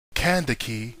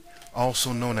Kandake,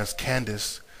 also known as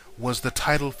Candace, was the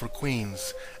title for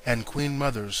queens and queen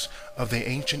mothers of the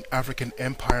ancient African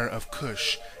empire of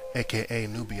Kush, aka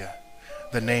Nubia.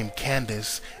 The name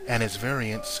Candace and its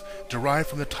variants derived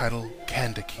from the title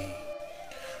Kandake.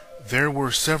 There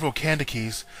were several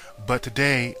Kandakes, but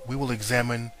today we will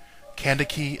examine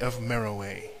Kandake of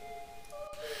Meroe.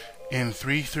 In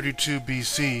 332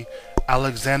 BC,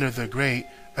 Alexander the Great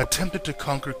attempted to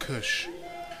conquer Kush.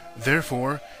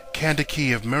 Therefore,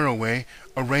 Kandake of Meroe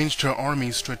arranged her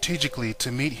armies strategically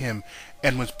to meet him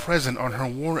and was present on her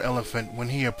war elephant when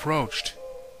he approached.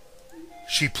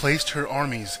 She placed her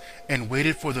armies and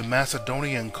waited for the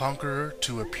Macedonian conqueror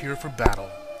to appear for battle.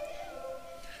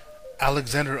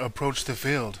 Alexander approached the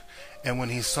field, and when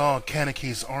he saw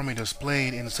Kandake's army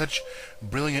displayed in such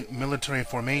brilliant military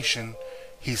formation,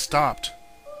 he stopped.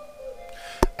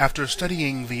 After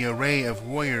studying the array of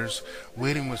warriors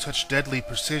waiting with such deadly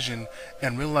precision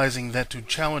and realizing that to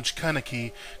challenge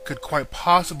Kandake could quite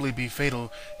possibly be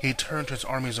fatal, he turned his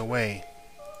armies away.